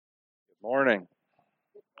Morning.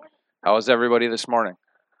 How is everybody this morning?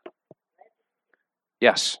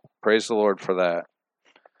 Yes, praise the Lord for that.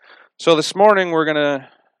 So this morning we're going to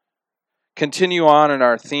continue on in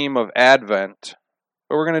our theme of Advent,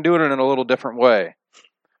 but we're going to do it in a little different way.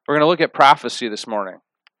 We're going to look at prophecy this morning.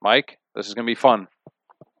 Mike, this is going to be fun.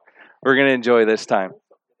 We're going to enjoy this time.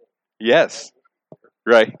 Yes,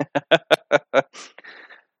 right.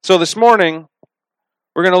 So this morning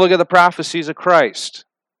we're going to look at the prophecies of Christ.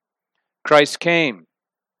 Christ came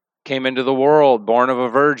into the world, born of a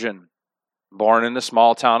virgin, born in the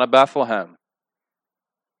small town of Bethlehem.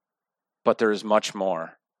 But there is much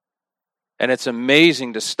more. And it's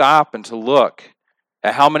amazing to stop and to look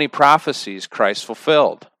at how many prophecies Christ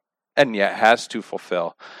fulfilled, and yet has to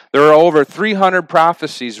fulfill. There are over 300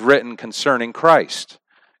 prophecies written concerning Christ,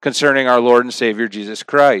 concerning our Lord and Savior Jesus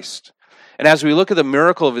Christ. And as we look at the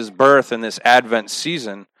miracle of his birth in this Advent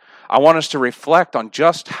season, I want us to reflect on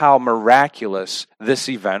just how miraculous this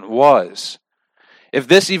event was. If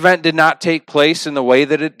this event did not take place in the way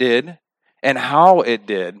that it did, and how it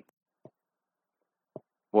did,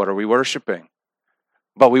 what are we worshiping?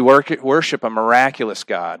 But we worship a miraculous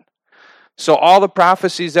God. So all the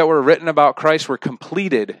prophecies that were written about Christ were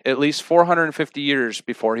completed at least 450 years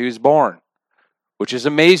before he was born, which is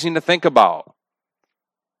amazing to think about.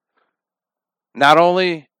 Not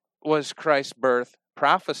only was Christ's birth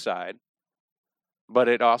prophesied, but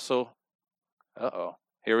it also,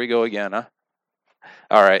 here we go again, huh?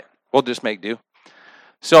 All right, we'll just make do.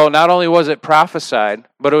 So not only was it prophesied,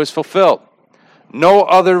 but it was fulfilled. No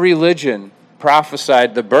other religion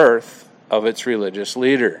prophesied the birth of its religious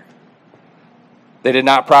leader. They did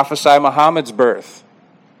not prophesy Muhammad's birth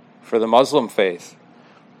for the Muslim faith,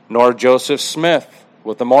 nor Joseph Smith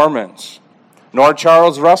with the Mormons, nor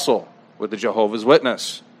Charles Russell with the Jehovah's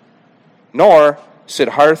Witness, nor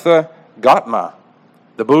Siddhartha Gautama,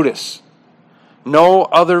 the Buddhists. No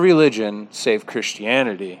other religion save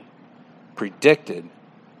Christianity predicted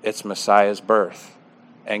its Messiah's birth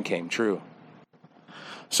and came true.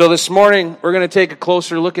 So this morning, we're going to take a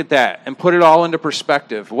closer look at that and put it all into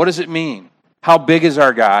perspective. What does it mean? How big is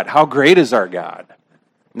our God? How great is our God?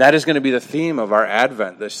 And that is going to be the theme of our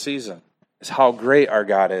Advent this season, is how great our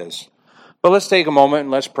God is. But let's take a moment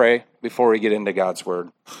and let's pray before we get into God's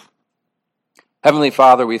Word. Heavenly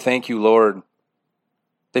Father, we thank you, Lord,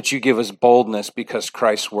 that you give us boldness because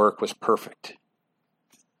Christ's work was perfect.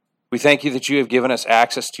 We thank you that you have given us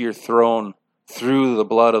access to your throne through the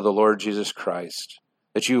blood of the Lord Jesus Christ,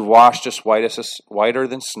 that you have washed us whiter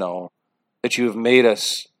than snow, that you have made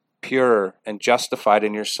us pure and justified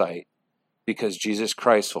in your sight because Jesus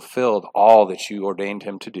Christ fulfilled all that you ordained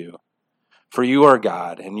him to do. For you are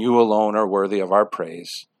God, and you alone are worthy of our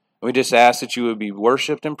praise. And we just ask that you would be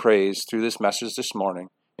worshipped and praised through this message this morning.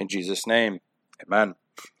 In Jesus' name, amen.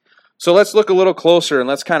 So let's look a little closer and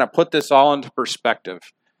let's kind of put this all into perspective.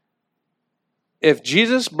 If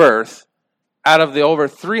Jesus' birth, out of the over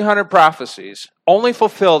 300 prophecies, only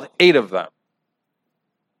fulfilled 8 of them.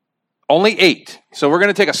 Only 8. So we're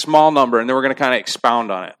going to take a small number and then we're going to kind of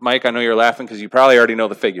expound on it. Mike, I know you're laughing because you probably already know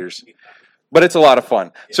the figures. But it's a lot of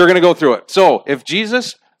fun. So we're going to go through it. So if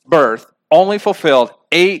Jesus' birth only fulfilled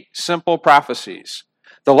 8 simple prophecies,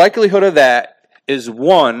 the likelihood of that is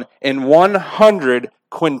 1 in 100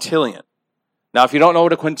 quintillion. Now, if you don't know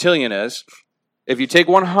what a quintillion is, if you take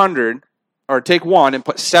 100, or take 1 and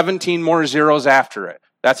put 17 more zeros after it,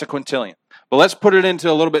 that's a quintillion. But let's put it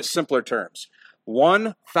into a little bit simpler terms.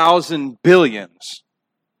 1,000 billions.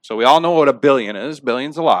 So we all know what a billion is.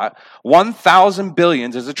 Billion's a lot. 1,000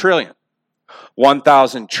 billions is a trillion.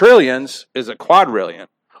 1,000 trillions is a quadrillion.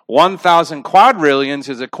 1,000 quadrillions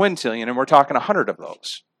is a quintillion, and we're talking 100 of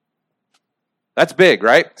those. That's big,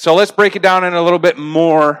 right? So let's break it down in a little bit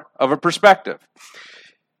more of a perspective.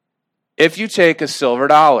 If you take a silver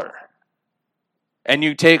dollar, and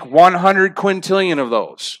you take 100 quintillion of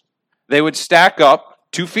those, they would stack up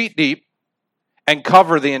 2 feet deep and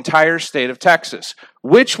cover the entire state of Texas,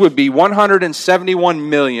 which would be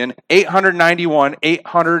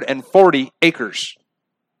 171,891,840 acres.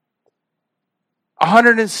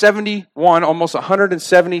 171, almost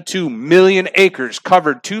 172 million acres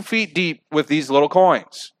covered 2 feet deep with these little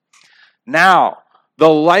coins. Now, the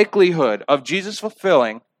likelihood of Jesus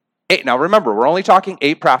fulfilling 8, now remember, we're only talking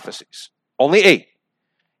 8 prophecies, only 8,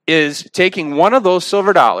 is taking one of those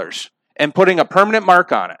silver dollars and putting a permanent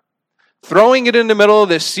mark on it, throwing it in the middle of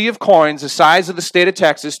this sea of coins the size of the state of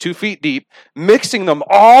Texas, 2 feet deep, mixing them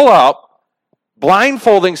all up,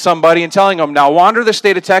 blindfolding somebody and telling them, now wander the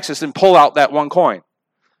state of Texas and pull out that one coin.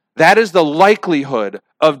 That is the likelihood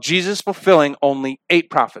of Jesus fulfilling only 8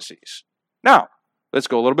 prophecies. Now, let's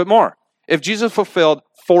go a little bit more. if Jesus fulfilled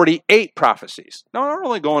 48 prophecies, now we're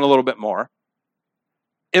only going a little bit more,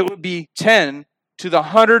 it would be 10 to the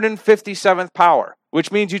 157th power,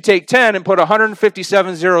 which means you take 10 and put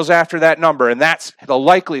 157 zeros after that number, and that's the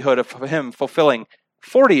likelihood of him fulfilling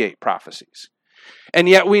 48 prophecies. And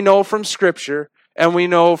yet we know from Scripture, and we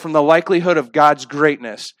know from the likelihood of God's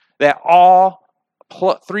greatness, that all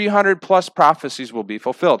 300 plus prophecies will be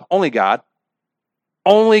fulfilled. Only God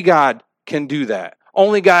can do that.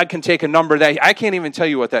 Only God can take a number that, I can't even tell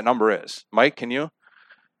you what that number is. Mike, can you?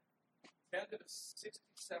 10 to the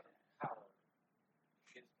 67th power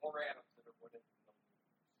is more atoms than are within.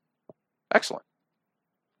 Excellent.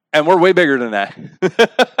 And we're way bigger than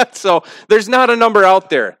that. So there's not a number out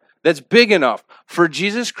there that's big enough for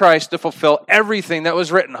Jesus Christ to fulfill everything that was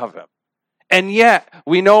written of him. And yet,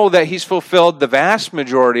 we know that he's fulfilled the vast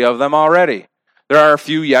majority of them already. There are a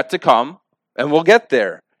few yet to come, and we'll get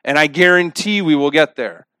there. And I guarantee we will get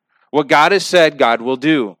there. What God has said, God will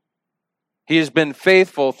do. He has been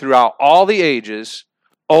faithful throughout all the ages,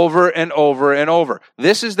 over and over and over.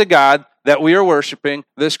 This is the God that we are worshiping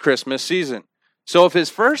this Christmas season. So if his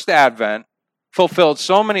first advent fulfilled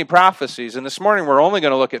so many prophecies, and this morning we're only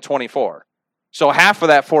going to look at 24. So half of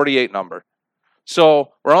that 48 number.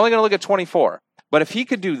 So we're only going to look at 24. But if he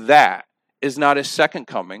could do that, is not his second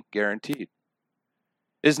coming guaranteed?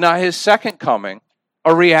 Is not his second coming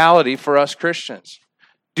a reality for us Christians?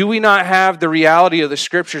 Do we not have the reality of the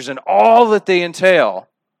Scriptures and all that they entail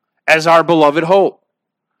as our beloved hope?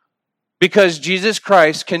 Because Jesus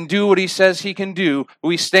Christ can do what he says he can do,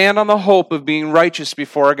 we stand on the hope of being righteous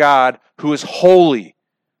before God who is holy,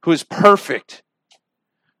 who is perfect,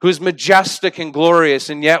 who is majestic and glorious,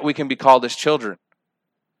 and yet we can be called his children.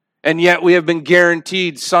 And yet we have been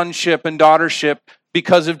guaranteed sonship and daughtership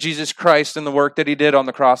because of Jesus Christ and the work that he did on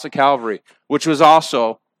the cross of Calvary, which was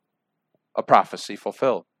also a prophecy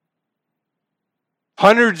fulfilled.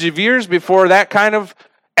 Hundreds of years before that kind of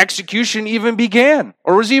execution even began,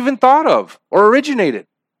 or was even thought of, or originated.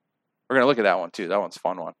 We're going to look at that one too. That one's a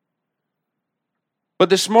fun one. But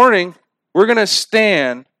this morning, we're going to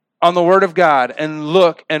stand on the Word of God and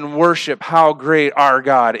look and worship how great our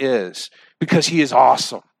God is, because he is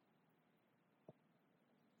awesome.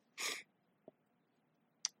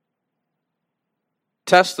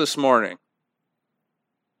 Test this morning.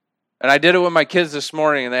 And I did it with my kids this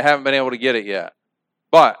morning, and they haven't been able to get it yet.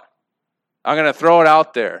 But I'm going to throw it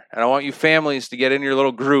out there, and I want you families to get in your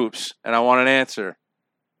little groups, and I want an answer.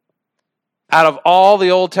 Out of all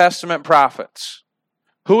the Old Testament prophets,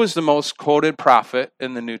 who is the most quoted prophet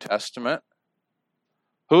in the New Testament?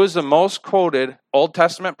 Who is the most quoted Old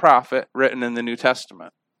Testament prophet written in the New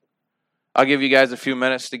Testament? I'll give you guys a few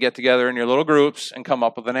minutes to get together in your little groups and come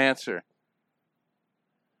up with an answer.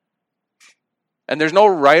 And there's no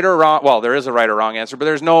right or wrong, well, there is a right or wrong answer, but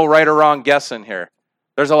there's no right or wrong guess in here.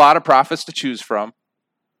 There's a lot of prophets to choose from.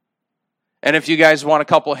 And if you guys want a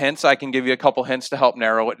couple hints, I can give you a couple hints to help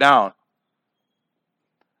narrow it down.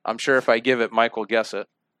 I'm sure if I give it, Mike will guess it.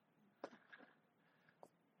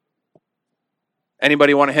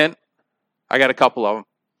 Anybody want a hint? I got a couple of them.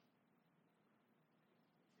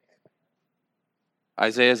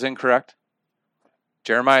 Isaiah is incorrect.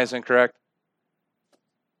 Jeremiah is incorrect.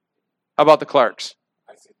 How about the Clarks?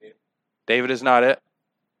 David is not it.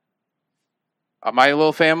 My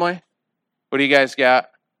little family? What do you guys got?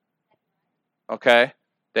 Okay.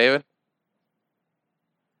 David?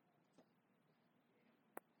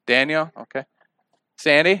 Daniel? Okay.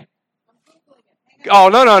 Sandy? Oh,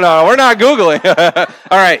 no. We're not Googling.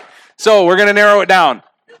 All right. So we're going to narrow it down.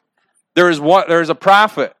 There is a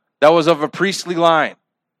prophet that was of a priestly line.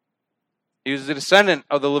 He was a descendant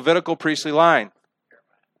of the Levitical priestly line.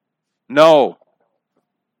 No.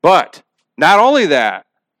 But not only that,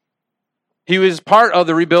 he was part of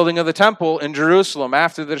the rebuilding of the temple in Jerusalem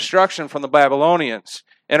after the destruction from the Babylonians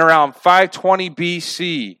in around 520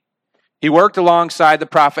 BC. He worked alongside the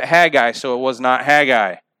prophet Haggai, so it was not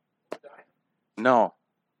Haggai. No.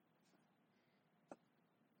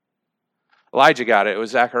 Elijah got it. It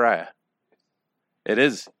was Zechariah. It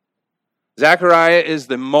is. Zechariah is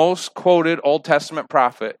the most quoted Old Testament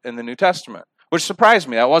prophet in the New Testament, which surprised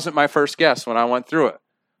me. That wasn't my first guess when I went through it.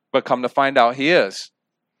 But come to find out, he is.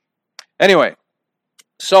 Anyway,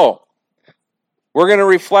 so we're going to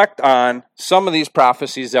reflect on some of these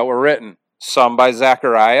prophecies that were written. Some by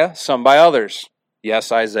Zechariah, some by others.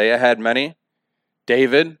 Yes, Isaiah had many.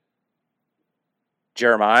 David,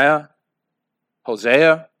 Jeremiah,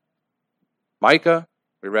 Hosea, Micah.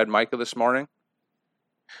 We read Micah this morning.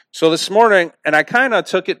 So this morning, and I kind of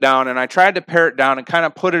took it down and I tried to pare it down and kind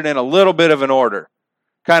of put it in a little bit of an order,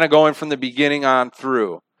 kind of going from the beginning on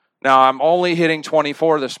through. Now, I'm only hitting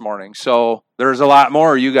 24 this morning, so there's a lot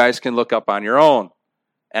more you guys can look up on your own.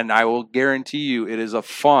 And I will guarantee you it is a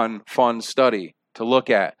fun study to look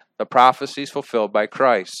at. The prophecies fulfilled by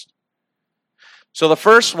Christ. So the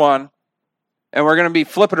first one, and we're going to be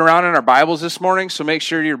flipping around in our Bibles this morning, so make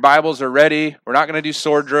sure your Bibles are ready. We're not going to do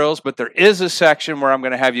sword drills, but there is a section where I'm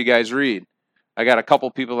going to have you guys read. I got a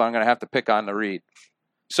couple people that I'm going to have to pick on to read.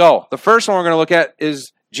 So the first one we're going to look at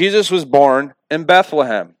is Jesus was born in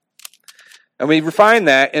Bethlehem. And we find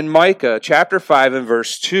that in Micah chapter 5 and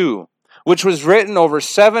verse 2, which was written over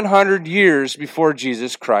 700 years before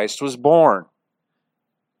Jesus Christ was born,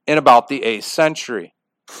 in about the 8th century.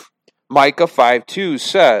 Micah 5:2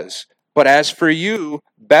 says, "But as for you,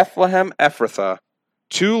 Bethlehem Ephrathah,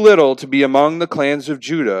 too little to be among the clans of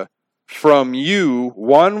Judah, from you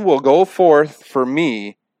one will go forth for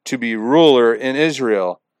me to be ruler in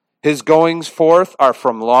Israel. His goings forth are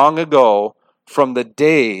from long ago, from the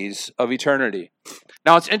days of eternity."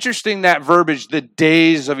 Now it's interesting that verbiage, the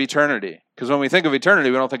days of eternity, because when we think of eternity,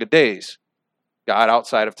 we don't think of days. God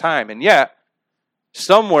outside of time. And yet,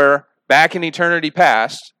 somewhere back in eternity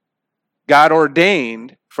past, God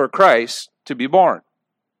ordained for Christ to be born.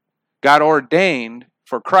 God ordained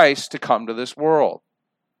for Christ to come to this world.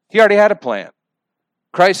 He already had a plan.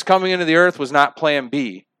 Christ coming into the earth was not plan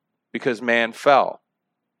B because man fell.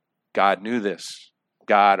 God knew this.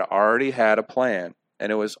 God already had a plan,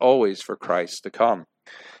 and it was always for Christ to come.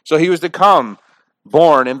 So he was to come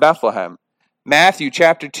born in Bethlehem. Matthew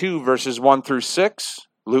chapter 2, verses 1 through 6,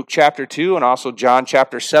 Luke chapter 2, and also John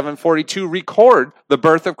chapter 7:42 record the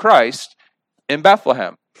birth of Christ in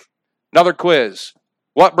Bethlehem. Another quiz.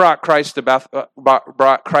 What brought Christ's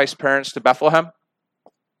parents to Bethlehem?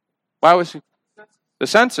 Why was he? The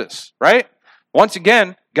census, right? Once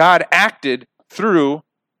again, God acted through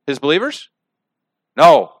his believers?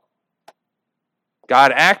 No.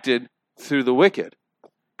 God acted through the wicked.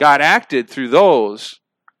 God acted through those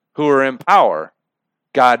who are in power.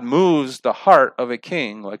 God moves the heart of a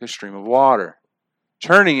king like a stream of water,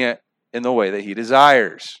 turning it in the way that he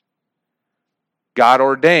desires. God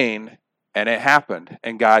ordained, and it happened,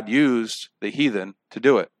 and God used the heathen to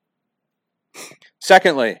do it.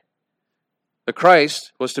 Secondly, the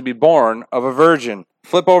Christ was to be born of a virgin.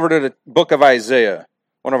 Flip over to the book of Isaiah,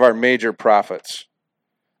 one of our major prophets.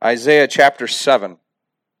 Isaiah chapter 7.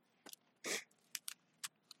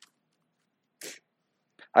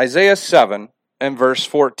 Isaiah 7 and verse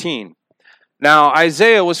 14. Now,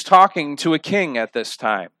 Isaiah was talking to a king at this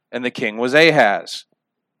time, and the king was Ahaz.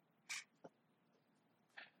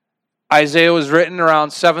 Isaiah was written around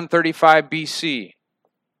 735 BC.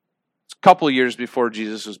 It's a couple years before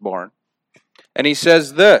Jesus was born. And he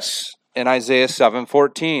says this in Isaiah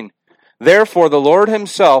 7:14, "Therefore the Lord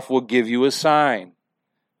himself will give you a sign.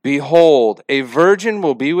 Behold, a virgin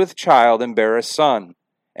will be with child and bear a son,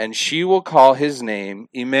 and she will call his name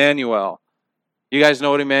Emmanuel." You guys know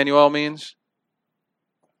what Emmanuel means?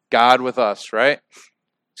 God with us, right?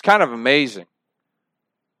 It's kind of amazing.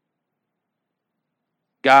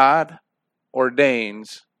 God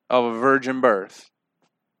ordains of a virgin birth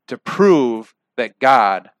to prove that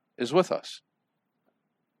God is with us.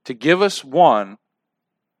 To give us one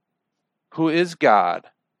who is God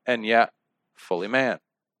and yet fully man.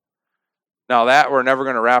 Now that we're never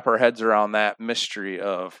going to wrap our heads around that mystery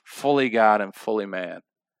of fully God and fully man.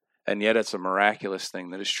 And yet it's a miraculous thing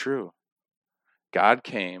that is true. God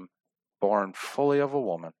came, born fully of a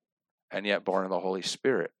woman, and yet born of the Holy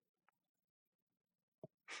Spirit.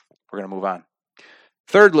 We're going to move on.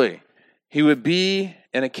 Thirdly, he would be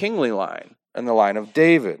in a kingly line, in the line of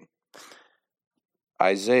David.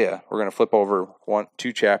 Isaiah, we're going to flip over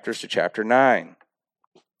 2 chapters to chapter 9.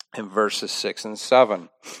 In verses 6 and 7,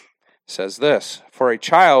 it says this, "For a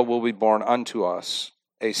child will be born unto us,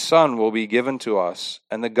 a son will be given to us,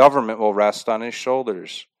 and the government will rest on his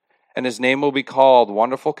shoulders. And his name will be called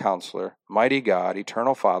Wonderful Counselor, Mighty God,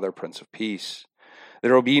 Eternal Father, Prince of Peace.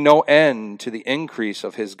 There will be no end to the increase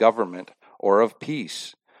of his government or of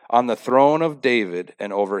peace on the throne of David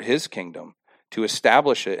and over his kingdom, to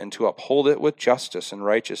establish it and to uphold it with justice and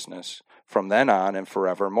righteousness from then on and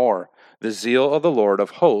forevermore. The zeal of the Lord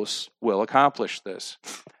of hosts will accomplish this."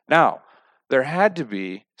 Now, there had to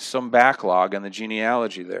be some backlog in the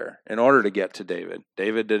genealogy there in order to get to David.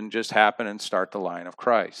 David didn't just happen and start the line of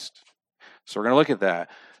Christ. So we're going to look at that.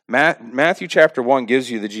 Matthew chapter 1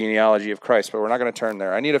 gives you the genealogy of Christ, but we're not going to turn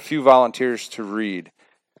there. I need a few volunteers to read.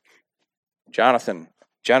 Jonathan,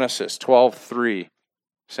 Genesis 12:3.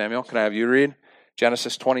 Samuel, can I have you read?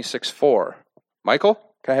 Genesis 26:4. Michael,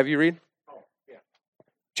 can I have you read? Oh, yeah.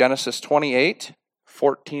 Genesis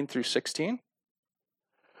 28:14 through 16.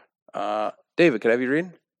 David, could I have you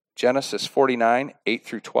read? Genesis 49, 8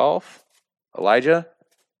 through 12. Elijah,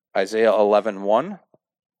 Isaiah 11:1.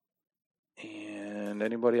 And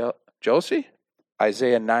anybody else? Josie?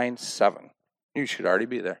 Isaiah 9:7. You should already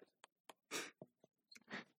be there.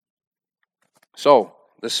 So,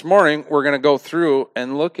 this morning we're going to go through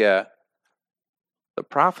and look at the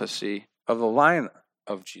prophecy of the line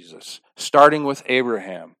of Jesus, starting with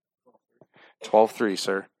Abraham. 12:3,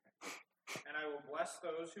 sir. And I will bless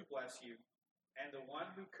those who bless you, and the one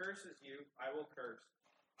who curses you I will curse.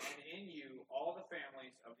 And in you all the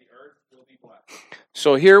families of the earth will be blessed.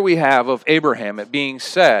 So here we have of Abraham it being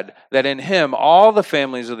said that in him all the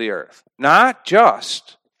families of the earth, not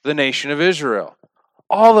just the nation of Israel,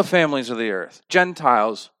 all the families of the earth,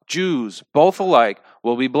 Gentiles, Jews, both alike,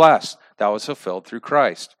 will be blessed. That was fulfilled through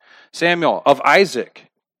Christ. Samuel, of Isaac.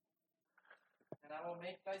 And I will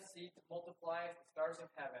make thy seed to multiply as the stars of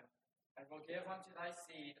heaven, and will give unto thy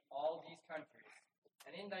seed all these countries.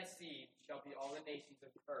 And in thy seed shall be all the nations of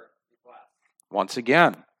the earth be blessed. Once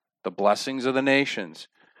again, the blessings of the nations.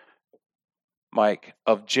 Mike,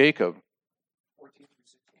 of Jacob. 14 through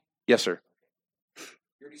 16. Yes, sir.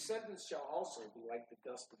 Your descendants shall also be like the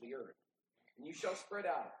dust of the earth, and you shall spread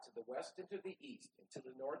out to the west and to the east, and to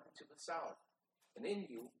the north and to the south. And in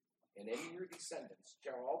you and in your descendants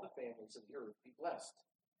shall all the families of the earth be blessed.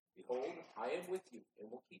 Behold, I am with you,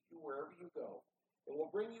 and will keep you wherever you go, and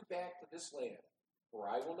will bring you back to this land, for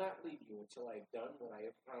I will not leave you until I have done what I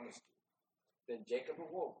have promised you. Then Jacob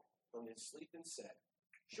awoke from his sleep and said,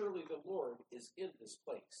 Surely the Lord is in this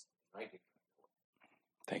place. I did not.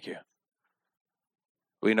 Thank you.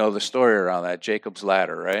 We know the story around that, Jacob's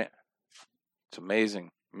ladder, right? It's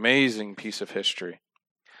amazing, amazing piece of history.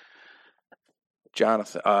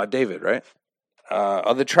 David, right?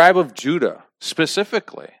 Of the tribe of Judah,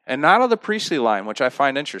 specifically, and not of the priestly line, which I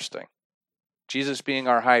find interesting. Jesus being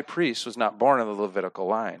our high priest was not born of the Levitical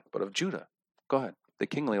line, but of Judah. Go ahead, the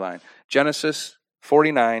kingly line. Genesis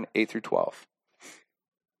 49, 8 through 12.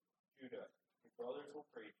 Judah, your brothers will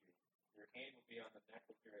praise you. Your hand will be on the neck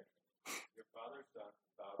of your enemy. Your father's sons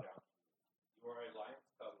will bow down to you. You are a lion's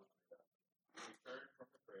cub, Judah. You returned from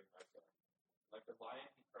the prey, my son. Like a lion,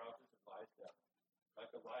 he crouches and lies down.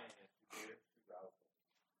 Like a lioness, he dares to rouse him.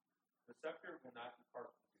 The scepter will not depart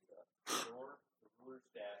from Judah, nor the ruler's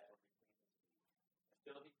staff from between his feet,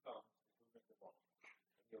 until he comes to whom it belongs, and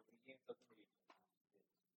the obedience of the nations is.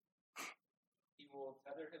 He will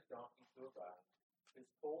tether his donkey to a vine, his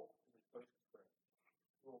colt to the choice spring.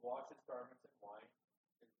 He will wash his garments in wine,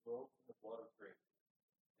 his robes in the blood of grapes.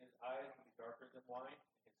 His eyes will be darker than wine,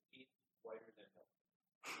 and his teeth whiter than milk.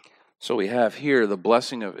 So we have here the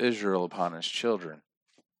blessing of Israel upon his children.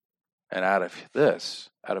 And out of this,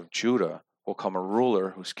 out of Judah, will come a ruler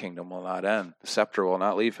whose kingdom will not end. The scepter will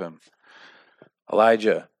not leave him.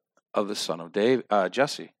 Elijah, of the son of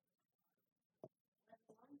Jesse.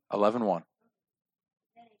 11:1.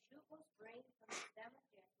 Then a shoot will spring from the stem of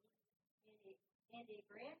Jesse, and a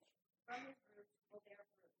branch from his roots will bear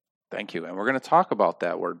fruit. Thank you. And we're going to talk about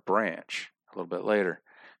that word branch a little bit later.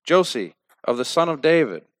 Josie, of the son of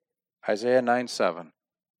David. Isaiah 9:7.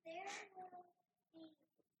 There will be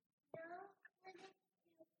no limit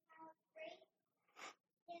to how great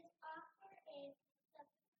his offer is. The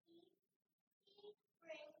peace he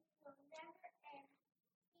brings will never end.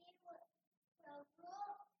 He will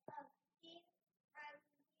rule of kings on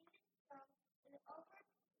his throne and over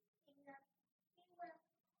kingdom. He will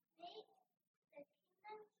make the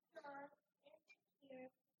kingdom strong and secure.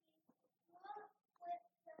 He will with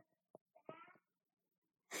the staff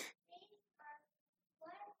based on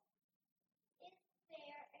what is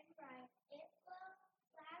fair and right. It will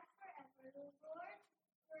last forever. The Lord's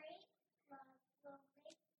great love will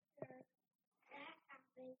make sure that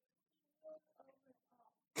happens. He rules over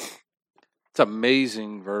all. It's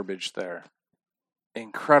amazing verbiage there.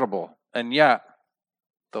 Incredible. And yet,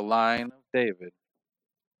 the line of David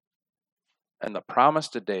and the promise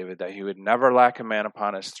to David that he would never lack a man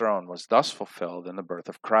upon his throne was thus fulfilled in the birth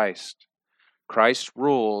of Christ. Christ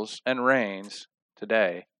rules and reigns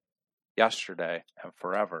today, yesterday, and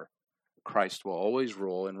forever. Christ will always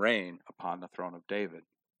rule and reign upon the throne of David,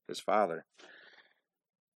 his father.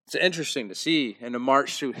 It's interesting to see and to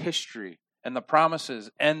march through history and the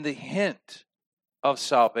promises and the hint of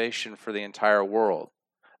salvation for the entire world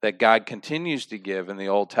that God continues to give in the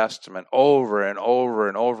Old Testament over and over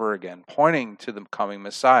and over again, pointing to the coming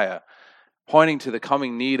Messiah, pointing to the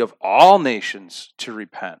coming need of all nations to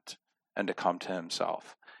repent and to come to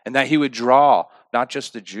himself, and that he would draw not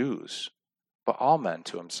just the Jews, but all men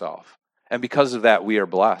to himself. And because of that, we are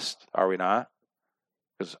blessed, are we not?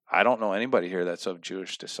 Because I don't know anybody here that's of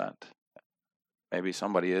Jewish descent. Maybe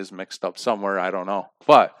somebody is mixed up somewhere, I don't know.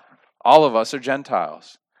 But All of us are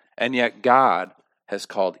Gentiles. And yet God has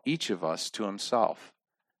called each of us to himself.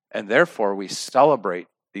 And therefore we celebrate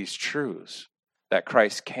these truths that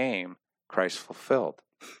Christ came, Christ fulfilled.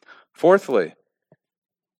 Fourthly,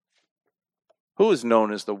 who is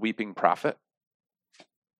known as the weeping prophet?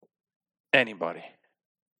 Anybody.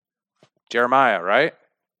 Jeremiah, right?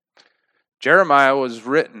 Jeremiah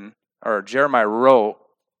wrote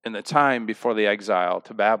in the time before the exile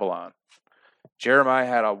to Babylon. Jeremiah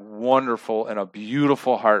had a wonderful and a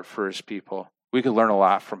beautiful heart for his people. We could learn a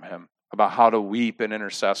lot from him about how to weep and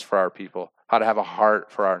intercess for our people, how to have a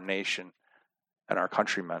heart for our nation and our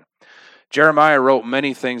countrymen. Jeremiah wrote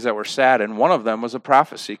many things that were sad, and one of them was a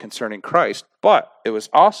prophecy concerning Christ, but it was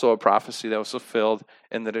also a prophecy that was fulfilled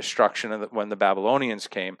in the destruction of when the Babylonians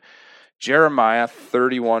came. Jeremiah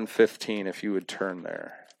 31:15, if you would turn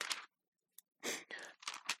there.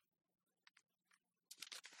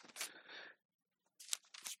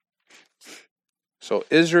 So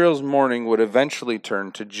Israel's mourning would eventually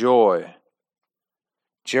turn to joy.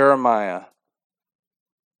 Jeremiah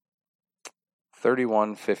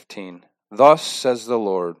 31:15. Thus says the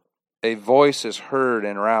Lord, a voice is heard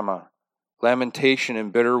in Ramah, lamentation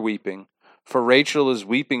and bitter weeping. For Rachel is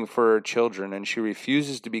weeping for her children, and she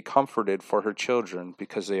refuses to be comforted for her children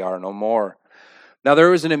because they are no more. Now there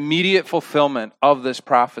was an immediate fulfillment of this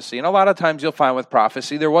prophecy. And a lot of times you'll find with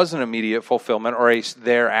prophecy, there was an immediate fulfillment or a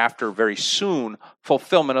thereafter very soon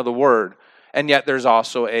fulfillment of the word. And yet there's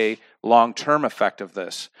also a long-term effect of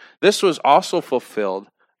this. This was also fulfilled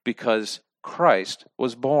because Christ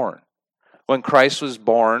was born. When Christ was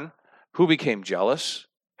born, who became jealous?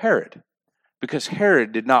 Herod. Because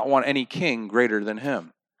Herod did not want any king greater than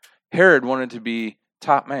him. Herod wanted to be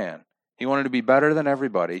top man. He wanted to be better than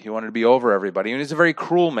everybody. He wanted to be over everybody. And he's a very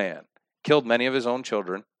cruel man. Killed many of his own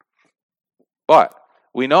children. But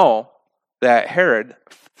we know that Herod,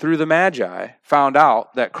 through the Magi, found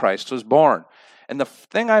out that Christ was born. And the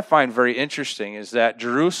thing I find very interesting is that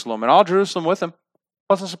Jerusalem, and all Jerusalem with him,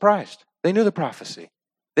 wasn't surprised. They knew the prophecy.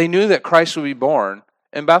 They knew that Christ would be born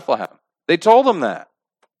in Bethlehem. They told him that.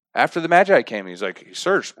 After the Magi came, he's like, he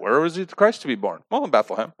searched, where was Christ to be born? Well, in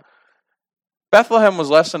Bethlehem. Bethlehem was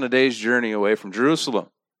less than a day's journey away from Jerusalem.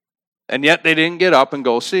 And yet they didn't get up and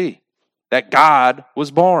go see that God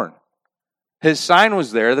was born. His sign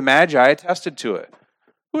was there. The Magi attested to it.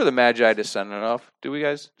 Who are the Magi descendant of? Do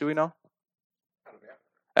we know?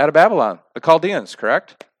 Out of Babylon. The Chaldeans,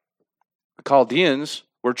 correct? The Chaldeans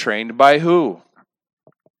were trained by who?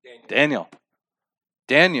 Daniel.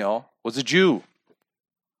 Daniel was a Jew.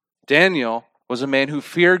 Daniel was a man who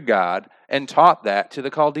feared God and taught that to the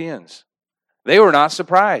Chaldeans. They were not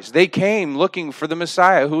surprised. They came looking for the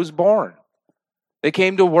Messiah who was born. They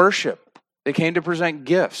came to worship. They came to present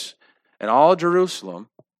gifts. And all of Jerusalem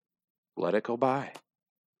let it go by.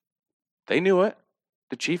 They knew it.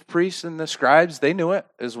 The chief priests and the scribes, they knew it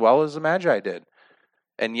as well as the Magi did.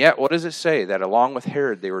 And yet, what does it say? That along with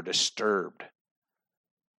Herod, they were disturbed.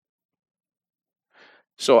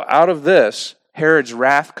 So out of this, Herod's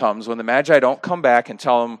wrath comes when the Magi don't come back and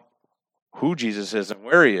tell him who Jesus is and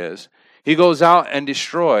where he is. He goes out and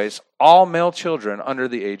destroys all male children under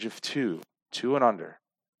the age of 2 and under.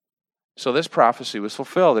 So this prophecy was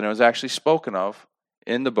fulfilled, and it was actually spoken of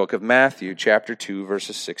in the book of Matthew, chapter 2,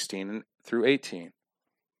 verses 16 through 18.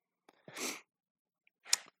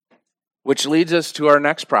 Which leads us to our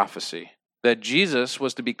next prophecy, that Jesus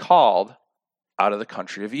was to be called out of the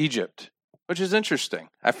country of Egypt, which is interesting.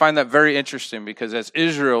 I find that very interesting because as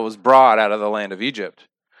Israel was brought out of the land of Egypt,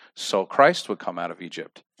 so Christ would come out of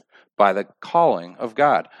Egypt by the calling of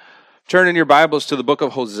God. Turn in your Bibles to the book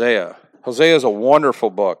of Hosea. Hosea is a wonderful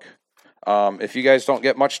book. If you guys don't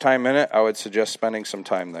get much time in it, I would suggest spending some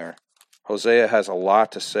time there. Hosea has a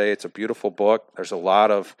lot to say. It's a beautiful book. There's a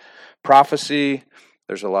lot of prophecy.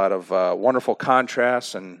 There's a lot of wonderful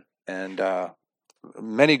contrasts and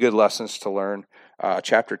many good lessons to learn.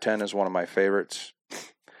 Chapter 10 is one of my favorites.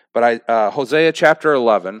 But Hosea chapter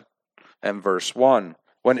 11 and verse 1.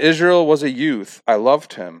 When Israel was a youth, I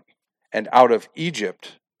loved him, and out of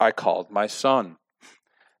Egypt I called my son.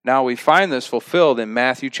 Now we find this fulfilled in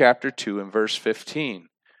Matthew chapter 2 and verse 15.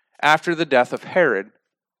 After the death of Herod.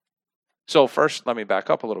 So first, let me back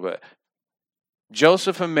up a little bit.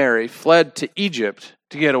 Joseph and Mary fled to Egypt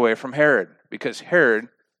to get away from Herod because Herod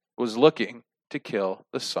was looking to kill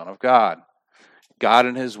the Son of God. God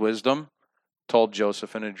in his wisdom told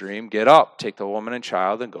Joseph in a dream, get up, take the woman and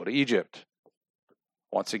child and go to Egypt.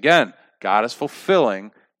 Once again, God is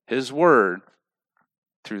fulfilling his word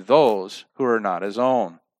through those who are not his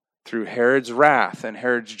own. Through Herod's wrath and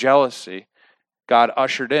Herod's jealousy, God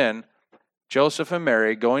ushered in Joseph and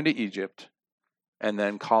Mary going to Egypt and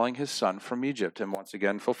then calling his son from Egypt, and once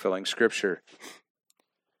again fulfilling Scripture.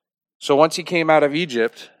 So once he came out of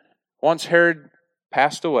Egypt, once Herod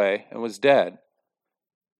passed away and was dead,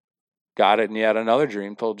 God in yet another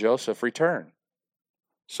dream told Joseph, return.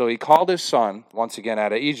 So he called his son once again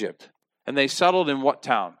out of Egypt. And they settled in what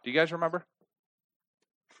town? Do you guys remember?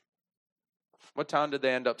 What town did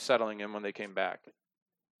they end up settling in when they came back?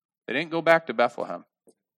 They didn't go back to Bethlehem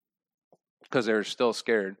because they were still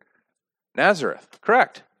scared. Nazareth,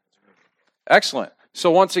 correct. Excellent.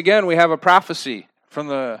 So once again, we have a prophecy from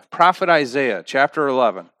the prophet Isaiah, chapter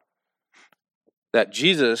 11, that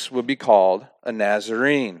Jesus would be called a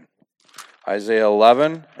Nazarene. Isaiah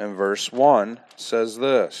 11 and verse 1 says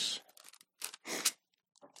this.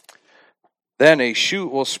 Then a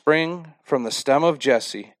shoot will spring from the stem of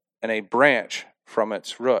Jesse, and a branch from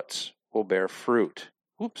its roots will bear fruit.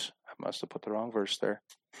 Oops, I must have put the wrong verse there.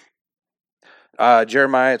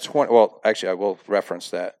 Jeremiah 20, well, actually, I will reference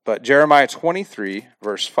that. But Jeremiah 23,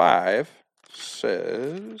 verse 5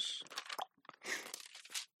 says,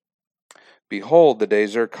 Behold, the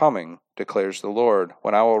days are coming, declares the Lord,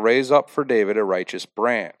 when I will raise up for David a righteous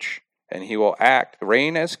branch, and he will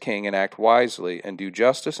reign as king and act wisely, and do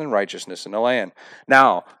justice and righteousness in the land.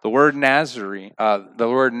 Now, the word Nazareth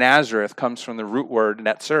comes from the root word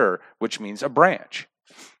netzer, which means a branch.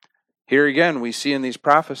 Here again, we see in these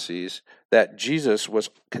prophecies that Jesus was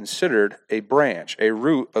considered a branch, a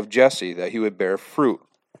root of Jesse, that he would bear fruit.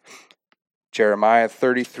 Jeremiah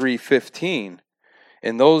 33:15.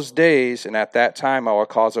 In those days and at that time I will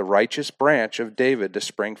cause a righteous branch of David to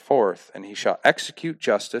spring forth, and he shall execute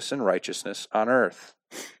justice and righteousness on earth.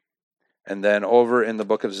 And then over in the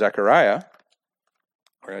book of Zechariah,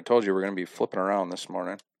 where I told you we're going to be flipping around this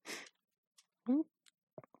morning.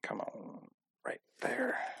 Come on, right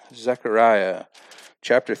there. Zechariah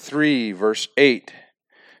chapter 3, verse 8.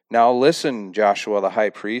 Now listen, Joshua the high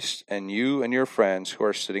priest, and you and your friends who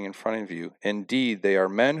are sitting in front of you. Indeed, they are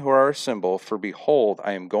men who are a symbol, for behold,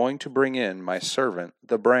 I am going to bring in my servant,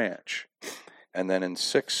 the branch. And then in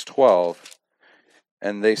 6:12,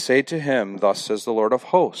 and they say to him, Thus says the Lord of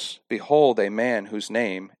hosts, Behold, a man whose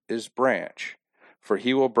name is Branch. For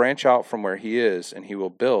he will branch out from where he is, and he will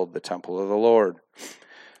build the temple of the Lord.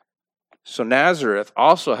 So Nazareth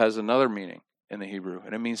also has another meaning in the Hebrew,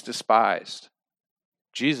 and it means despised.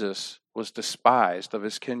 Jesus was despised of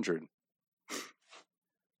his kindred.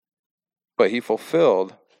 But he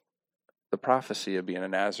fulfilled the prophecy of being a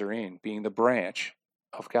Nazarene, being the branch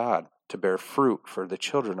of God, to bear fruit for the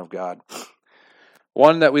children of God.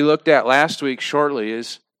 One that we looked at last week shortly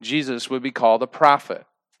is Jesus would be called a prophet.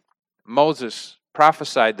 Moses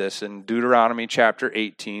prophesied this in Deuteronomy chapter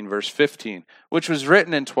 18, verse 15, which was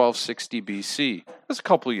written in 1260 BC. That's a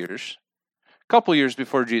couple years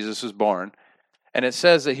before Jesus was born. And it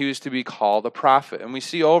says that he was to be called a prophet. And we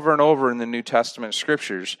see over and over in the New Testament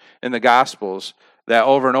scriptures, in the Gospels, that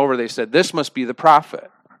over and over they said, this must be the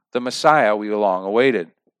prophet, the Messiah we long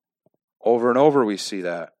awaited. Over and over we see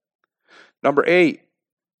that. Number 8,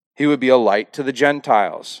 he would be a light to the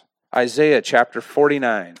Gentiles. Isaiah chapter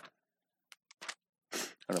 49.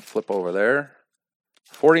 I'm going to flip over there.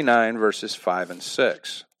 49 verses 5 and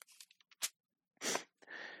 6.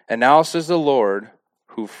 And now says the Lord,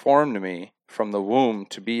 who formed me from the womb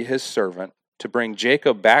to be his servant, to bring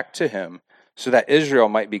Jacob back to him, so that Israel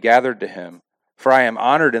might be gathered to him. For I am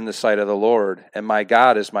honored in the sight of the Lord, and my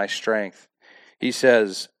God is my strength. He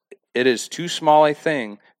says, It is too small a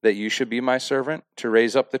thing that you should be my servant, to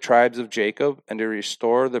raise up the tribes of Jacob, and to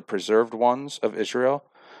restore the preserved ones of Israel.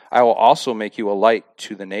 I will also make you a light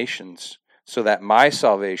to the nations, so that my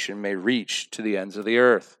salvation may reach to the ends of the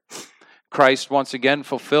earth. Christ once again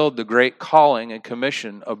fulfilled the great calling and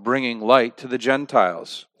commission of bringing light to the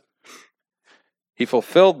Gentiles. He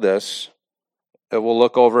fulfilled this. We'll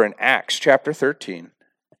look over in Acts chapter 13.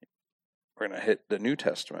 We're going to hit the New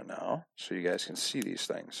Testament now, so you guys can see these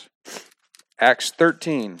things. Acts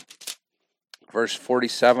 13, verse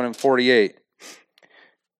 47 and 48.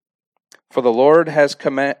 For the Lord has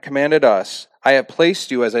commanded us, I have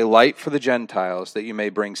placed you as a light for the Gentiles, that you may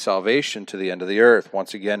bring salvation to the end of the earth.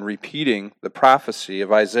 Once again, repeating the prophecy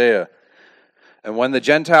of Isaiah. And when the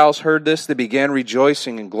Gentiles heard this, they began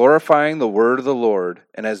rejoicing and glorifying the word of the Lord.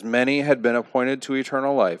 And as many had been appointed to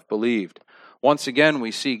eternal life, believed. Once again,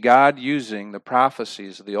 we see God using the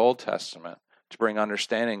prophecies of the Old Testament to bring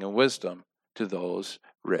understanding and wisdom to those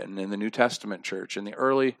written in the New Testament church in the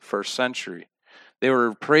early first century. They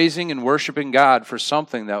were praising and worshiping God for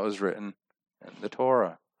something that was written in the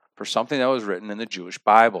Torah, for something that was written in the Jewish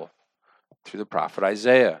Bible through the prophet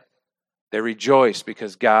Isaiah. They rejoiced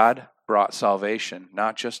because God brought salvation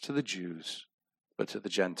not just to the Jews, but to the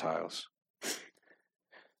Gentiles.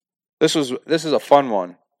 This is a fun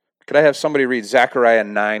one. Could I have somebody read Zechariah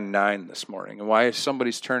 9:9 this morning? And why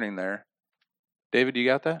somebody's turning there? David, you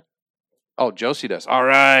got that? Oh, Josie does. All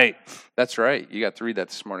right. That's right. You got to read that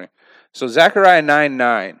this morning. So Zechariah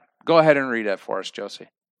 9:9. Go ahead and read that for us, Josie.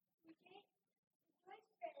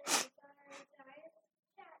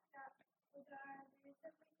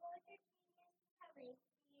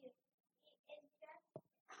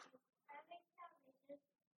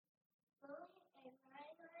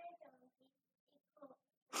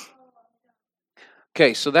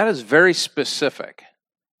 Okay, so that is very specific.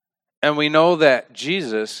 And we know that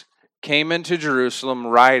Jesus came into Jerusalem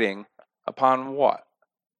riding upon what?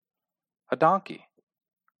 A donkey.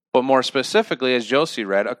 But more specifically, as Josie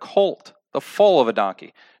read, a colt, the foal of a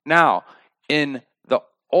donkey. Now, in the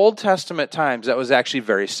Old Testament times, that was actually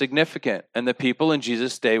very significant, and the people in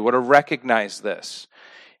Jesus' day would have recognized this.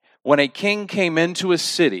 When a king came into a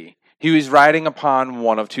city, he was riding upon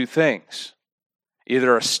one of two things.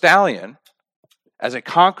 Either a stallion, as a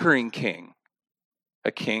conquering king,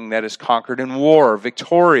 a king that is conquered in war,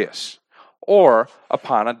 victorious, or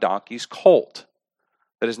upon a donkey's colt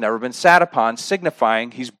that has never been sat upon,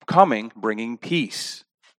 signifying he's coming, bringing peace.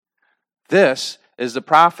 This is the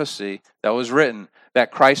prophecy that was written,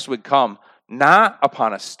 that Christ would come not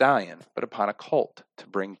upon a stallion, but upon a colt to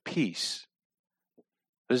bring peace.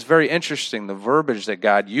 It is very interesting, the verbiage that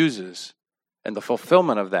God uses and the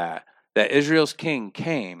fulfillment of that Israel's king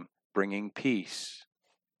came bringing peace,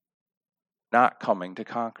 not coming to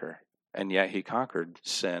conquer. And yet he conquered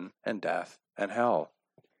sin and death and hell.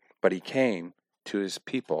 But he came to his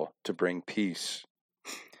people to bring peace.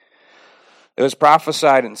 It was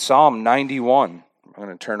prophesied in Psalm 91. I'm going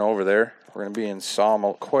to turn over there. We're going to be in Psalm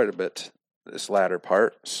quite a bit, this latter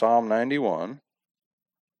part. Psalm 91.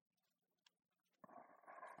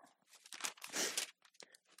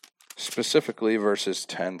 Specifically verses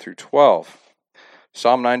 10 through 12.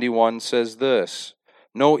 Psalm 91 says this: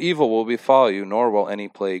 "No evil will befall you, nor will any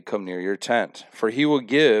plague come near your tent. For he will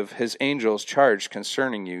give his angels charge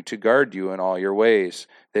concerning you, to guard you in all your ways.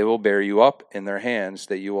 They will bear you up in their hands,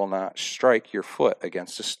 that you will not strike your foot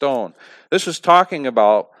against a stone." This was talking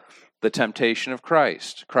about the temptation of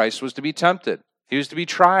Christ. Christ was to be tempted. He was to be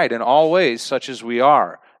tried in all ways, such as we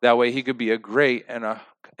are. That way he could be a great and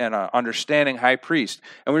a understanding high priest.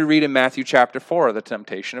 And we read in Matthew chapter 4 the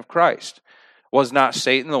temptation of Christ. Was not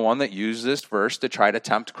Satan the one that used this verse to try to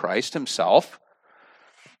tempt Christ himself?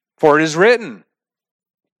 For it is written.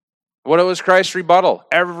 What was Christ's rebuttal?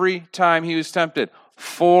 Every time he was tempted.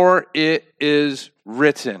 For it is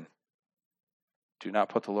written. Do not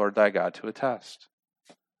put the Lord thy God to a test.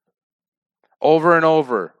 Over and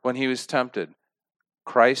over when he was tempted,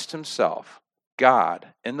 Christ himself,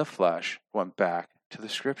 God in the flesh, went back to the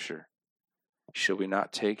scripture. Should we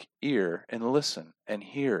not take ear and listen and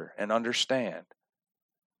hear and understand?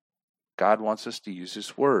 God wants us to use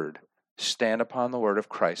his word. Stand upon the word of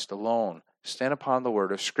Christ alone. Stand upon the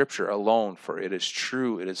word of Scripture alone, for it is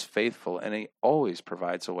true, it is faithful, and he always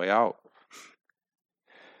provides a way out.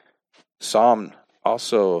 Psalm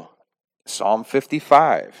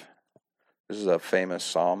 55. This is a famous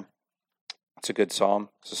psalm. It's a good psalm.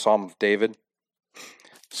 It's a psalm of David.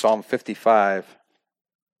 Psalm 55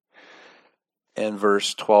 and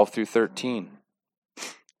verse 12 through 13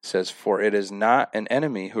 says, "For it is not an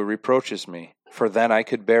enemy who reproaches me, for then I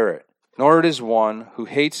could bear it. Nor it is one who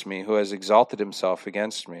hates me, who has exalted himself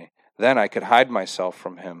against me. Then I could hide myself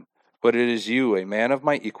from him. But it is you, a man of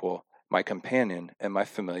my equal, my companion, and my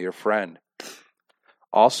familiar friend."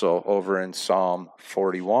 Also, over in Psalm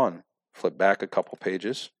 41, flip back a couple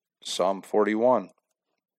pages, Psalm 41.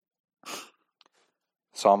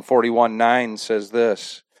 Psalm 41:9 says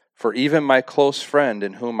this: "For even my close friend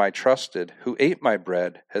in whom I trusted, who ate my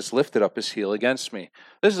bread, has lifted up his heel against me."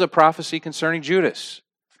 This is a prophecy concerning Judas,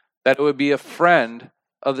 that it would be a friend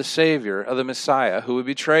of the Savior, of the Messiah, who would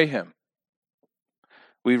betray him.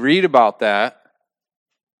 We read about that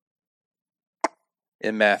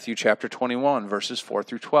in Matthew chapter 21, verses 4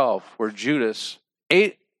 through 12, where Judas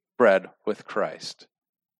ate bread with Christ.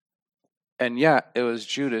 And yet it was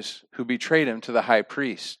Judas who betrayed him to the high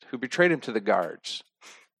priest, who betrayed him to the guards,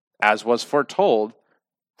 as was foretold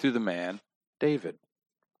through the man David.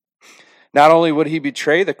 Not only would he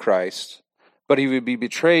betray the Christ, but he would be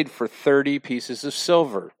betrayed for 30 pieces of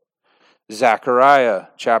silver. Zechariah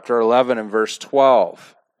chapter 11 and verse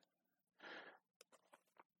 12.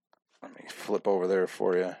 Let me flip over there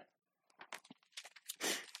for you.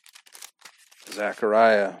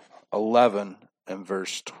 Zechariah 11 and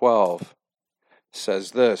verse 12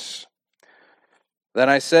 says this: "Then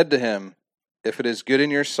I said to him, if it is good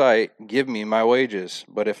in your sight, give me my wages,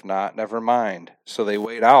 but if not, never mind. So they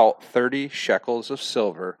weighed out 30 shekels of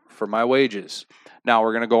silver for my wages. Now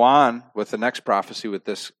we're going to go on with the next prophecy with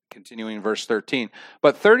this continuing verse 13.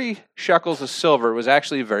 But 30 shekels of silver was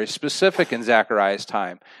actually very specific in Zechariah's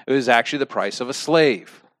time. It was actually the price of a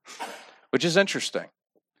slave, which is interesting.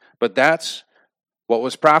 But that's what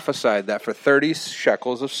was prophesied, that for 30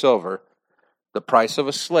 shekels of silver, the price of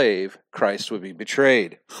a slave, Christ would be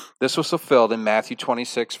betrayed. This was fulfilled in Matthew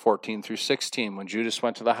 26, 14 through 16, when Judas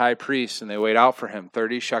went to the high priest and they weighed out for him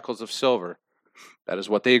 30 shekels of silver. That is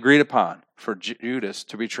what they agreed upon for Judas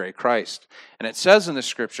to betray Christ. And it says in the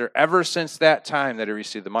scripture, ever since that time that he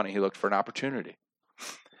received the money, he looked for an opportunity.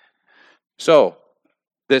 So,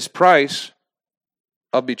 this price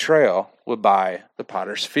of betrayal would buy the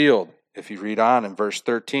potter's field. If you read on in verse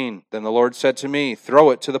 13, then the Lord said to me,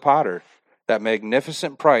 throw it to the potter, that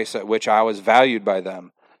magnificent price at which I was valued by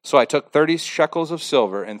them. So I took 30 shekels of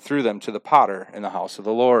silver and threw them to the potter in the house of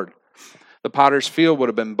the Lord. The potter's field would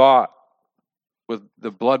have been bought with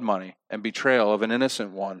the blood money and betrayal of an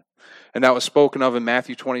innocent one. And that was spoken of in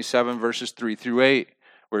Matthew 27, verses 3 through 8,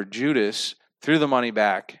 where Judas threw the money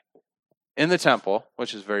back in the temple,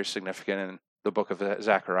 which is very significant in the book of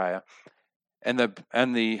Zechariah. And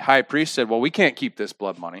the high priest said, well, we can't keep this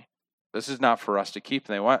blood money. This is not for us to keep.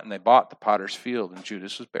 And they went and they bought the potter's field, and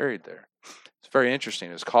Judas was buried there. It's very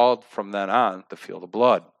interesting. It's called from then on the field of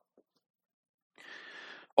blood.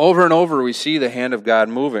 Over and over we see the hand of God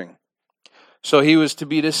moving. So he was to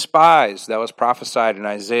be despised. That was prophesied in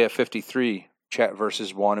Isaiah 53,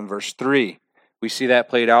 verses 1 and verse 3. We see that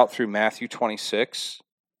played out through Matthew 26,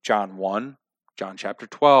 John 1, John chapter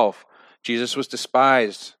 12. Jesus was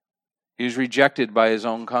despised. He was rejected by his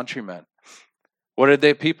own countrymen. What did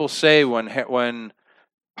the people say when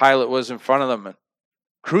Pilate was in front of them?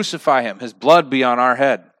 Crucify him, his blood be on our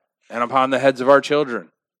head and upon the heads of our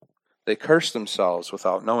children. They cursed themselves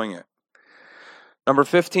without knowing it. Number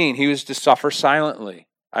 15, he was to suffer silently.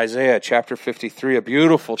 Isaiah chapter 53, a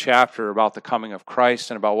beautiful chapter about the coming of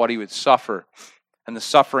Christ and about what he would suffer and the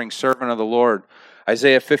suffering servant of the Lord.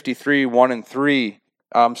 Isaiah 53,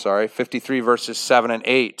 53 verses 7 and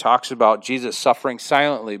 8 talks about Jesus suffering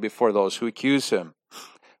silently before those who accuse him.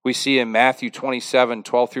 We see in Matthew 27,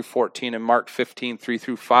 12 through 14, and Mark 15, 3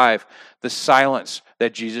 through 5, the silence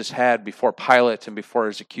that Jesus had before Pilate and before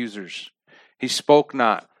his accusers. He spoke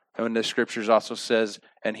not, and the scriptures also says,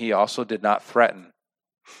 and he also did not threaten.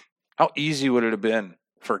 How easy would it have been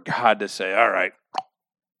for God to say, all right,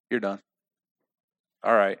 you're done.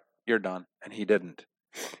 All right, you're done. And he didn't,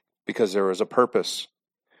 because there was a purpose.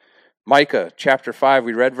 Micah chapter 5,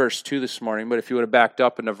 we read verse 2 this morning, but if you would have backed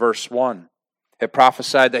up into verse 1, it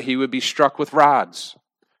prophesied that he would be struck with rods.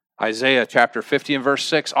 Isaiah chapter 50 and verse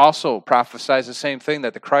 6 also prophesies the same thing,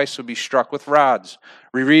 that the Christ would be struck with rods.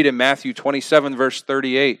 We read in Matthew 27 verse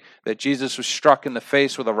 38 that Jesus was struck in the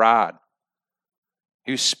face with a rod.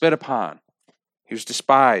 He was spit upon. He was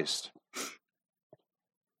despised.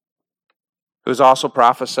 It was also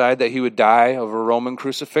prophesied that he would die of a Roman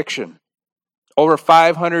crucifixion. Over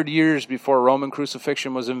 500 years before Roman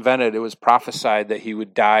crucifixion was invented, it was prophesied that he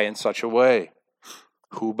would die in such a way.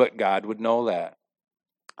 Who but God would know that?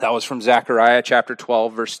 That was from Zechariah chapter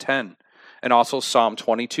 12, verse 10, and also Psalm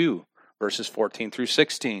 22, verses 14 through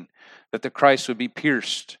 16, that the Christ would be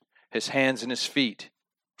pierced, his hands and his feet.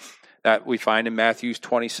 That we find in Matthew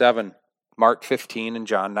 27, Mark 15, and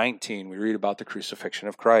John 19. We read about the crucifixion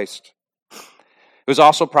of Christ. It was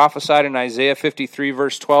also prophesied in Isaiah 53,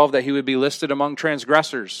 verse 12, that he would be listed among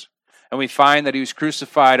transgressors. And we find that he was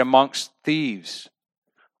crucified amongst thieves,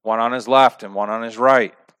 one on his left and one on his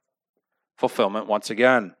right. Fulfillment once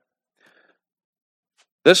again.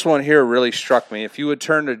 This one here really struck me. If you would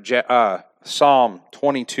turn to Psalm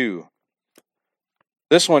 22.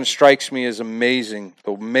 This one strikes me as amazing,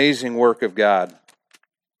 the amazing work of God.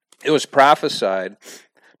 It was prophesied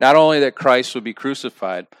not only that Christ would be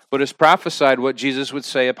crucified, but it's prophesied what Jesus would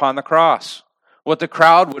say upon the cross, what the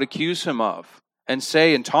crowd would accuse him of and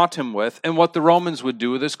say and taunt him with, and what the Romans would do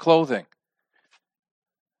with his clothing.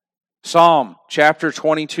 Psalm chapter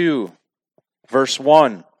 22, verse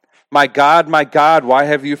 1. My God, why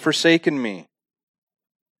have you forsaken me?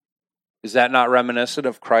 Is that not reminiscent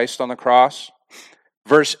of Christ on the cross?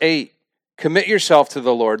 Verse 8. Commit yourself to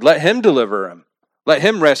the Lord. Let him deliver him. Let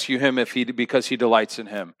him rescue him because he delights in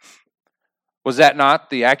him. Was that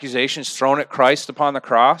not the accusations thrown at Christ upon the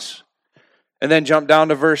cross? And then jump down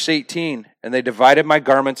to verse 18. And they divided my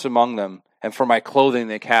garments among them, and for my clothing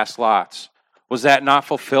they cast lots. Was that not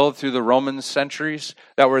fulfilled through the Roman centuries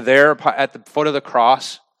that were there at the foot of the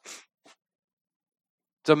cross?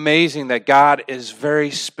 It's amazing that God is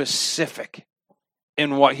very specific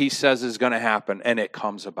in what he says is going to happen, and it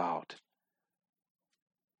comes about.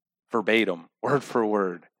 Verbatim, word for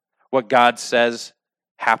word. What God says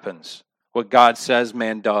happens. What God says,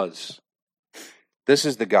 man does. This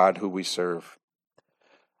is the God who we serve.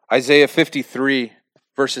 Isaiah 53,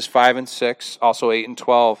 verses 5 and 6, also 8 and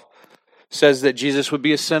 12, says that Jesus would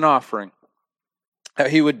be a sin offering.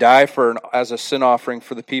 That he would die as a sin offering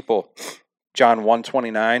for the people. John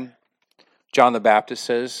 1:29, John the Baptist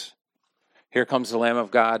says, "Here comes the Lamb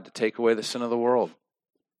of God to take away the sin of the world."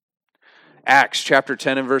 Acts chapter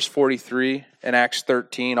 10 and verse 43 and Acts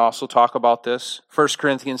 13 also talk about this. 1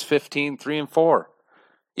 Corinthians 15, 3 and 4.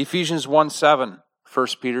 Ephesians 1:7,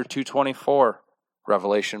 1 Peter 2:24,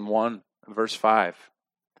 Revelation 1, verse 5.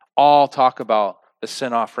 All talk about the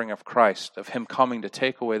sin offering of Christ, of him coming to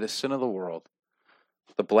take away the sin of the world,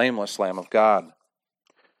 the blameless Lamb of God.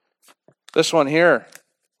 This one here,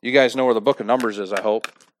 you guys know where the book of Numbers is, I hope.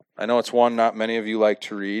 I know it's one not many of you like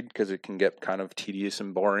to read because it can get kind of tedious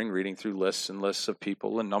and boring reading through lists and lists of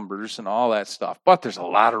people and numbers and all that stuff. But there's a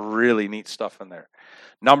lot of really neat stuff in there.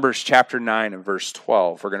 Numbers chapter 9 and verse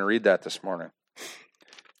 12. We're going to read that this morning.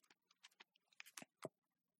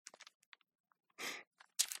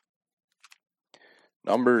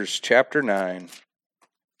 Numbers chapter 9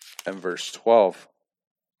 and verse 12.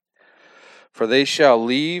 For they shall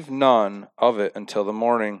leave none of it until the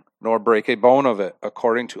morning, nor break a bone of it,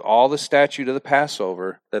 according to all the statute of the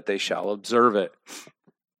Passover, that they shall observe it.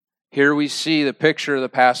 Here we see the picture of the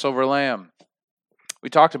Passover lamb. We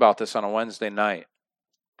talked about this on a Wednesday night.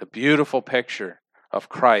 The beautiful picture of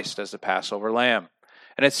Christ as the Passover lamb.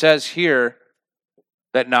 And it says here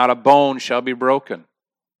that not a bone shall be broken.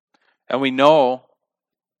 And we know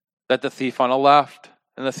that the thief on the left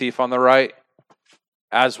and the thief on the right,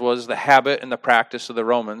 as was the habit and the practice of the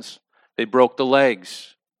Romans, they broke the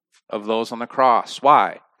legs of those on the cross.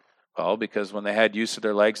 Why? Well, because when they had use of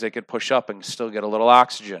their legs, they could push up and still get a little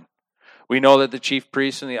oxygen. We know that the chief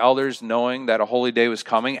priests and the elders, knowing that a holy day was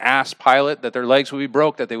coming, asked Pilate that their legs would be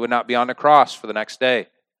broke, that they would not be on the cross for the next day.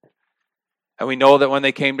 And we know that when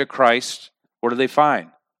they came to Christ, what did they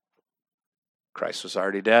find? Christ was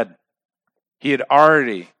already dead. He had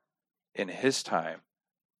already, in his time,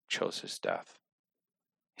 chose his death.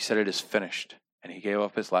 He said, "It is finished." And he gave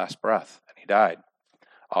up his last breath, and he died.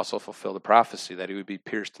 Also fulfilled the prophecy that he would be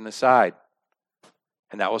pierced in the side.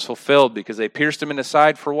 And that was fulfilled because they pierced him in the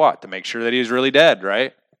side for what? To make sure that he was really dead,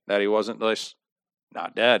 right? That he wasn't just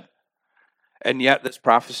not dead. And yet this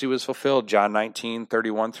prophecy was fulfilled. John 19,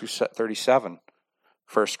 31 through 37.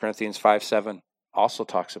 1 Corinthians 5:7 also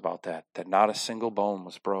talks about that not a single bone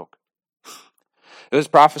was broke. It was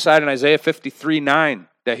prophesied in Isaiah 53:9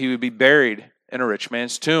 that he would be buried in a rich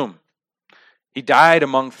man's tomb. He died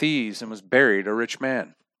among thieves and was buried a rich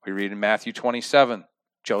man. We read in Matthew 27,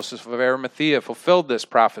 Joseph of Arimathea fulfilled this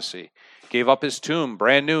prophecy, gave up his tomb,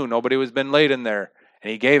 brand new, nobody was been laid in there,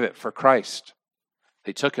 and he gave it for Christ.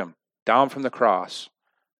 They took him down from the cross,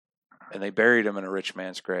 and they buried him in a rich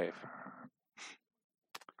man's grave.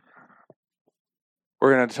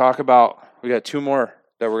 We're going to talk about, we got two more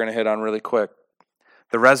that we're going to hit on really quick.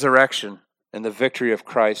 The resurrection and the victory of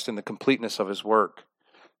Christ and the completeness of his work.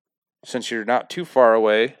 Since you're not too far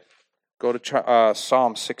away, go to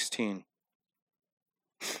Psalm 16.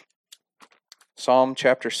 Psalm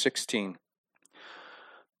chapter 16.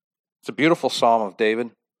 It's a beautiful psalm of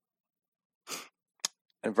David.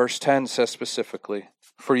 And verse 10 says specifically,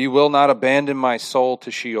 "For you will not abandon my soul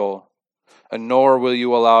to Sheol, and nor will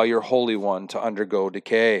you allow your Holy One to undergo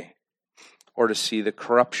decay, or to see the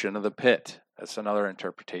corruption of the pit." That's another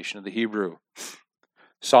interpretation of the Hebrew.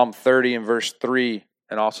 Psalm 30 and verse 3,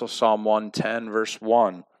 and also Psalm 110 verse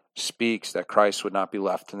 1, speaks that Christ would not be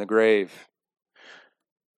left in the grave.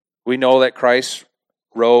 We know that Christ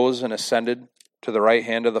rose and ascended to the right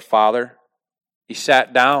hand of the Father. He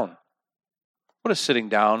sat down. What does sitting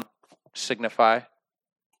down signify? It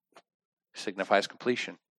signifies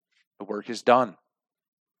completion. The work is done.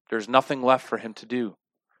 There's nothing left for him to do.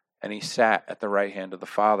 And he sat at the right hand of the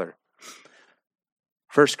Father.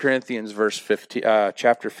 1 Corinthians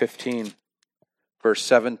chapter 15, verse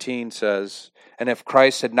 17 says, "And if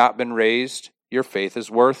Christ had not been raised, your faith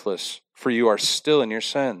is worthless, for you are still in your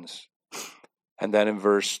sins." And then in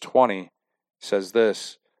verse 20 says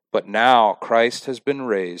this, "But now Christ has been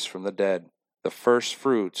raised from the dead, the first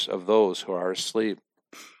fruits of those who are asleep."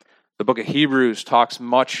 The book of Hebrews talks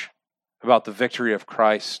much about the victory of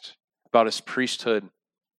Christ, about his priesthood,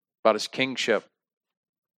 about his kingship.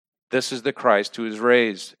 This is the Christ who is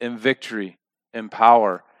raised in victory, in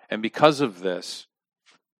power. And because of this,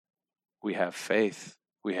 we have faith,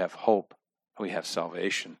 we have hope, we have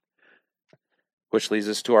salvation. Which leads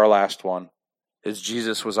us to our last one. is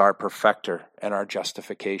Jesus was our perfecter and our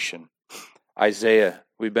justification. Isaiah,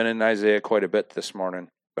 we've been in Isaiah quite a bit this morning,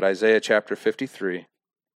 but Isaiah chapter 53,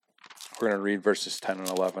 we're going to read verses 10 and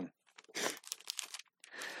 11.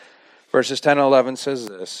 Verses 10 and 11 says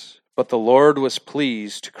this, "But the Lord was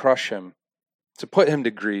pleased to crush him, to put him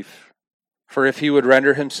to grief. For if he would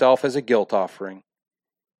render himself as a guilt offering,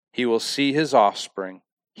 he will see his offspring,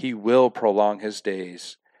 he will prolong his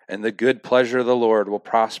days, and the good pleasure of the Lord will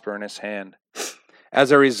prosper in his hand.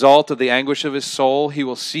 As a result of the anguish of his soul, he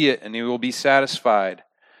will see it, and he will be satisfied.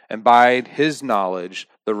 And by his knowledge,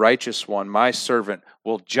 the righteous one, my servant,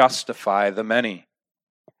 will justify the many,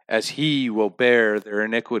 as he will bear their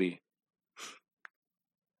iniquity."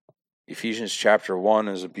 Ephesians chapter 1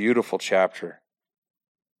 is a beautiful chapter.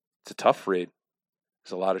 It's a tough read.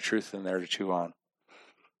 There's a lot of truth in there to chew on.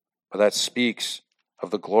 But that speaks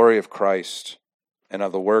of the glory of Christ and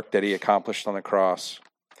of the work that he accomplished on the cross.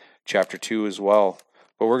 Chapter 2 as well.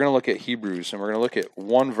 But we're going to look at Hebrews, and we're going to look at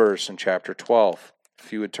one verse in chapter 12.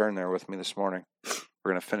 If you would turn there with me this morning.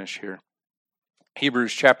 We're going to finish here.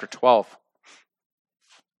 Hebrews chapter 12.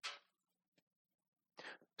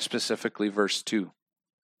 Specifically verse 2.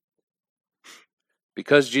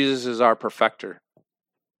 Because Jesus is our perfecter,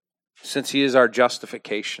 since he is our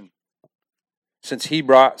justification, since he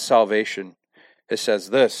brought salvation, it says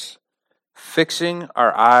this, "Fixing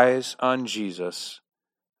our eyes on Jesus,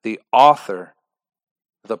 the author,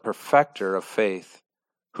 the perfecter of faith,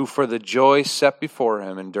 who for the joy set before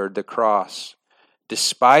him endured the cross,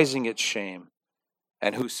 despising its shame,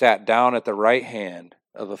 and who sat down at the right hand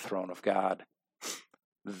of the throne of God."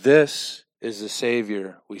 This is the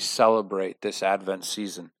Savior we celebrate this Advent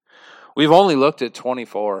season. We've only looked at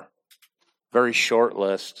 24. Very short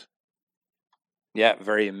list, yet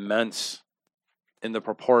very immense in the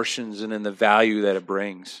proportions and in the value that it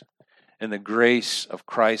brings, in the grace of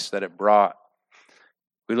Christ that it brought.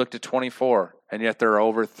 We looked at 24, and yet there are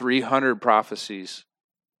over 300 prophecies,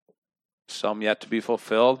 some yet to be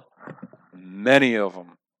fulfilled, many of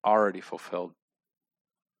them already fulfilled.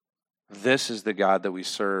 This is the God that we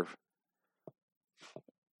serve.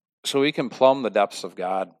 So we can plumb the depths of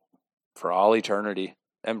God for all eternity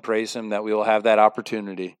and praise him that we will have that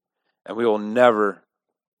opportunity, and we will never,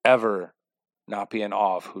 ever not be in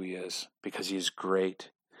awe of who he is, because he is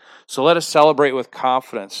great. So let us celebrate with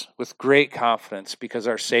confidence, with great confidence, because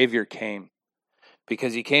our Savior came.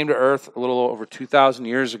 Because he came to earth a little over 2,000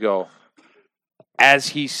 years ago, as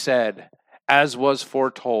he said, as was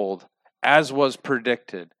foretold, as was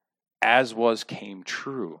predicted, as came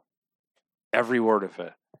true. Every word of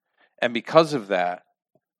it. And because of that,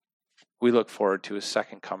 we look forward to his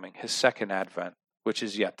second coming, his second advent, which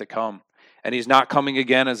is yet to come. And he's not coming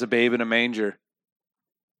again as a babe in a manger.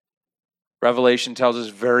 Revelation tells us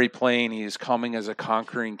very plain he is coming as a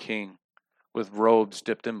conquering king with robes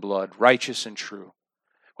dipped in blood, righteous and true,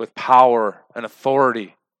 with power and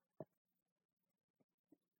authority,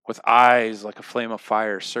 with eyes like a flame of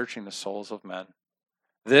fire searching the souls of men.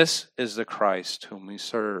 This is the Christ whom we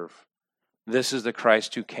serve. This is the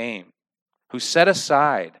Christ who came, who set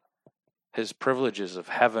aside his privileges of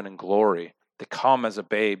heaven and glory to come as a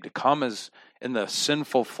babe, to come as in the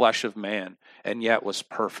sinful flesh of man, and yet was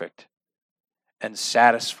perfect and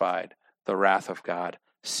satisfied the wrath of God,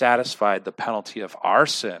 satisfied the penalty of our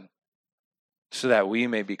sin, so that we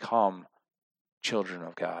may become children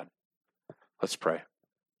of God. Let's pray.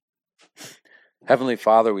 Heavenly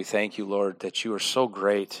Father, we thank you, Lord, that you are so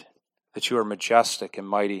great, that you are majestic and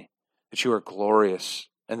mighty, that you are glorious,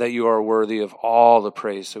 and that you are worthy of all the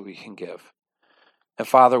praise that we can give. And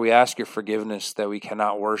Father, we ask your forgiveness that we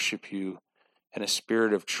cannot worship you in a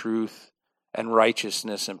spirit of truth and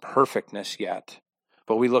righteousness and perfectness yet.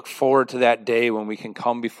 But we look forward to that day when we can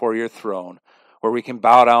come before your throne, where we can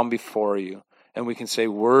bow down before you, and we can say,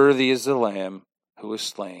 "Worthy is the Lamb who was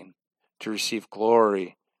slain to receive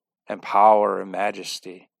glory and power and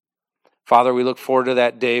majesty." Father, we look forward to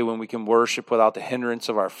that day when we can worship without the hindrance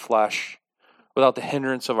of our flesh, without the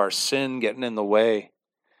hindrance of our sin getting in the way.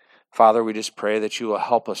 Father, we just pray that you will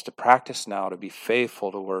help us to practice now to be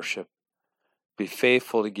faithful to worship, be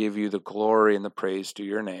faithful to give you the glory and the praise to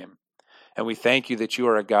your name. And we thank you that you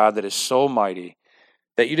are a God that is so mighty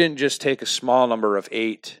that you didn't just take a small number of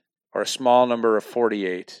 8 or a small number of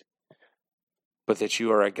 48, but that you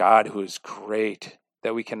are a God who is great,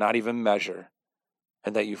 that we cannot even measure,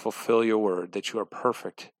 and that you fulfill your word, that you are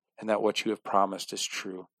perfect, and that what you have promised is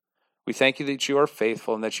true. We thank you that you are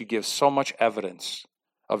faithful and that you give so much evidence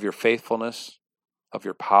of your faithfulness, of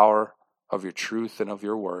your power, of your truth, and of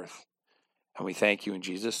your worth. And we thank you in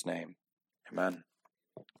Jesus' name. Amen.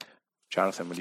 Jonathan, would you